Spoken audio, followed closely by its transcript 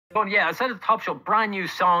But yeah, I said at the top show, brand new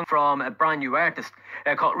song from a brand new artist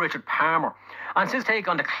called Richard Palmer. And it's his take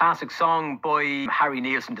on the classic song by Harry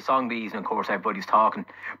Nilsson, the Song Bees, and of course everybody's talking.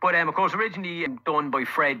 But of course originally done by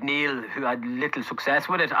Fred Neil, who had little success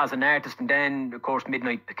with it as an artist, and then of course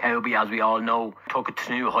Midnight the Cowboy, as we all know, took it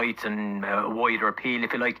to new heights and a wider appeal,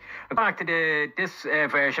 if you like. Back to this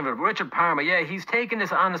version of it, Richard Palmer, yeah, he's taken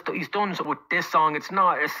this and he's done so with this song. It's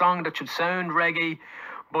not a song that should sound reggae,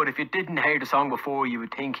 but if you didn't hear the song before, you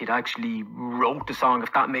would think he'd actually wrote the song,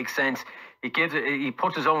 if that makes sense. He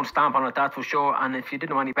puts his own stamp on it, that's for sure. And if you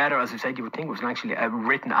didn't know any better, as I said, you would think it was actually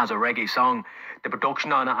written as a reggae song. The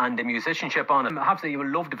production on it and the musicianship on it. I have to say, you will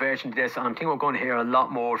love the version of this, and I think we're going to hear a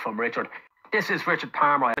lot more from Richard. This is Richard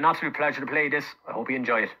Palmer. An absolute pleasure to play this. I hope you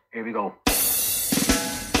enjoy it. Here we go.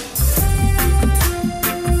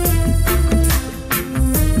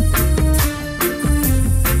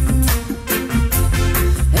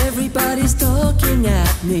 Everybody's talking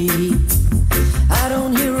at me. I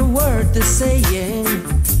don't hear a word they're saying,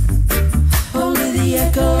 only the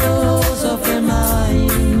echoes of their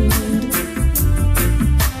mind.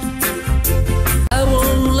 I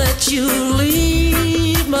won't let you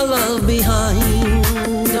leave my love behind.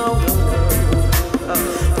 No,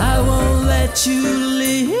 I won't let you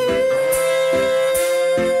leave.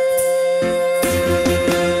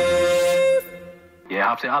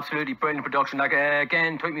 Absolutely brilliant production. Like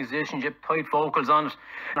again, tight musicianship, tight vocals on it.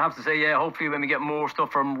 I have to say, yeah, hopefully when we get more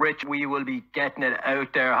stuff from Rich, we will be getting it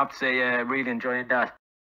out there. I have to say, really enjoying that.